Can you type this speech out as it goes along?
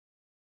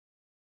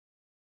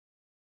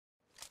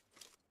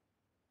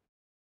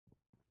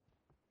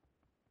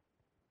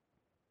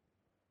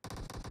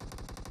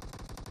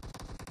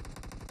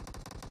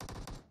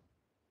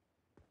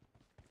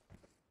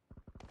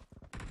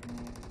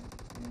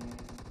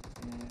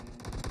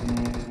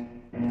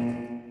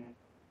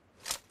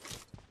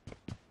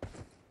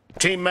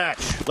Team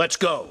match, let's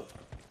go.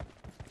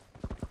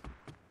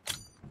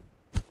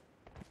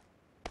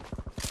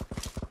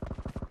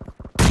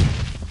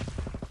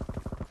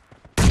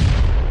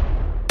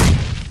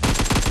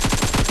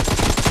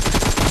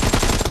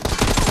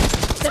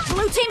 The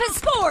blue team has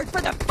scored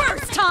for the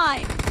first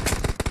time!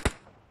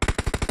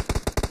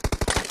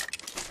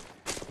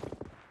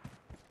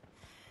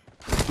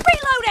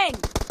 Reloading!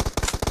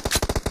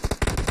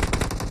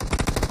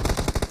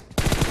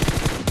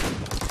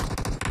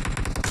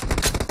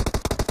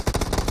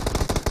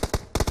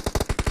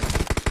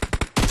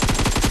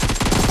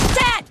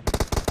 Dead!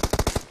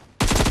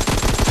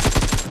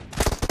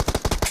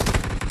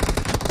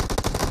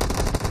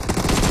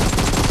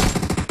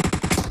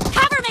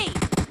 Cover me!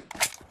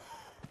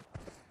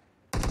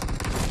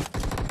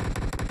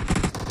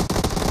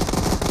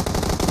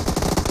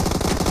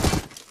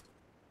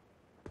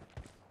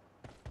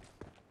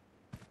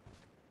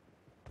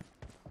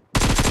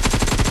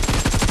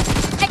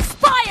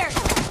 Expired!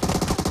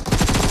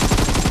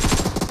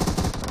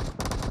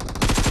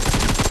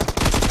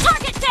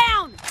 Target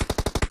down!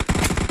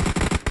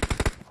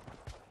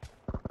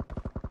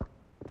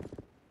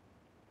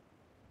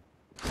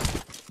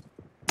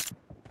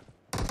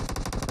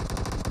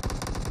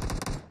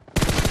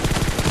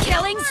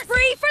 Killing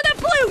spree for the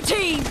blue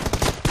team!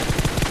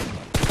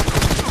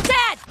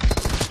 Dead!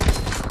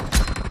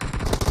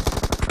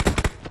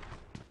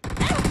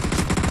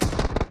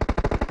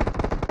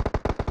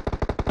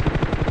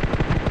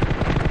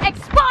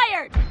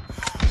 Expired!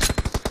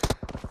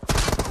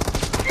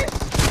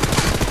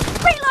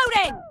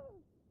 Reloading!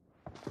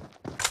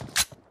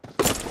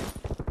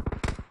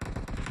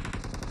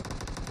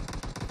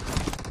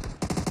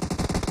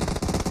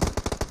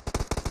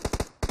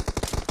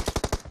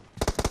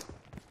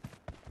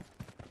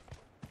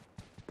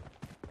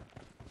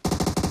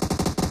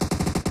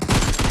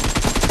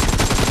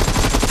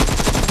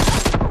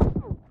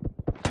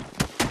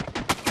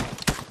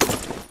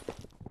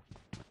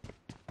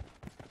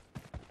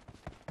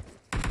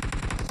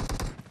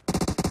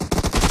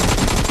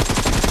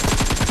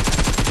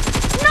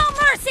 No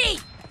mercy!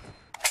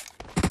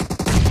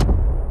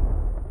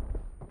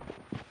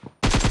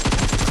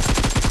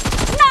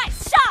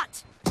 Nice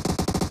shot!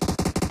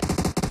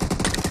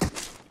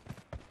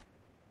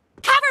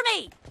 Cover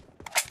me!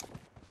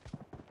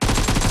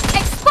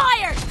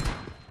 Expired!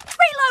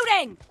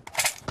 Reloading!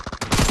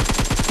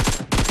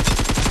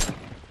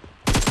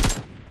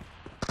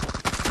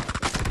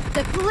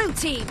 The blue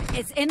team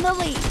is in the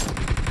lead.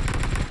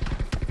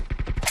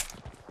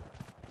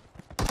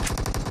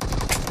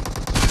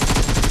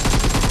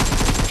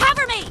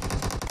 Cover me!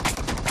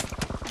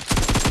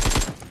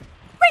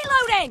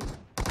 Reloading!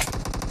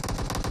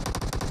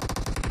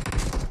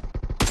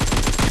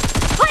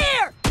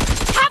 Clear!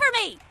 Cover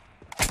me!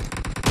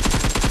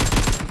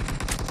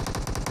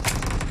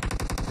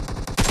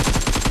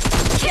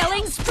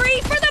 Killing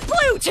spree for the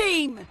blue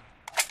team!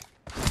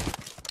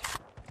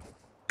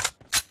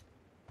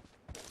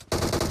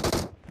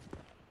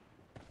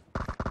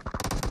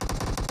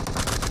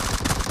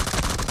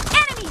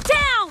 Enemy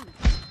down!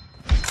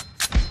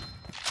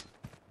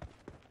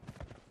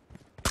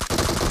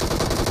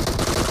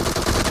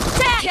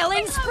 Dead.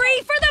 Killing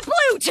spree for the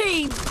blue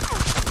team!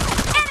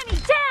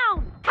 Enemy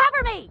down!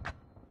 Cover me!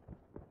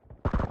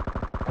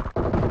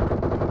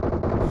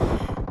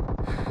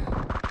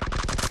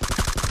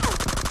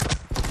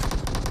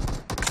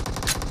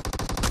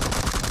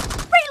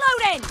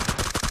 Reloading!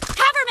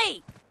 Cover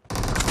me!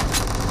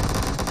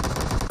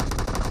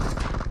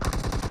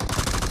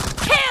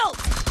 Killed!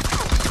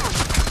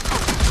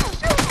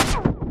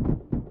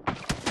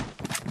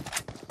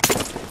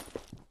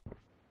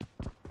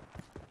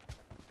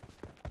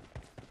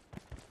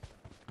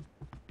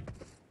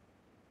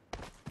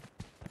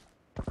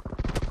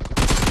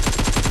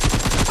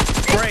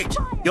 Great,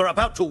 you're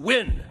about to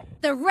win.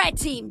 The red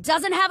team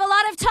doesn't have a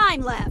lot of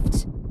time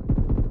left.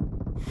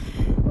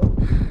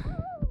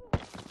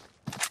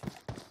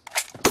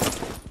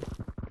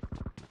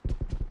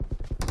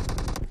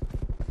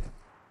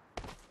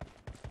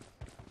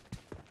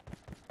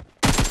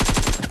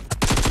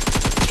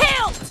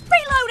 Killed!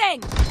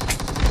 Reloading!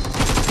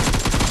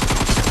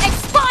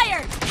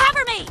 Expired!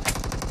 Cover me!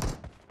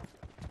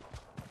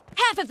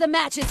 Half of the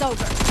match is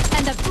over,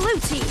 and the blue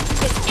team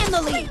is in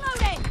the lead.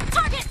 Reloading!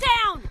 Target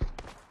down!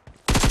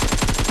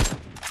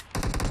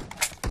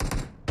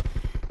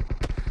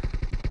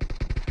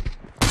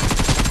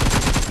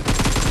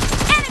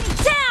 Enemy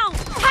down!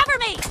 Cover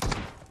me!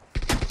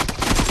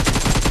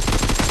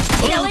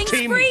 Blue Killing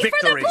team spree for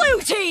the victory.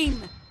 blue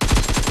team!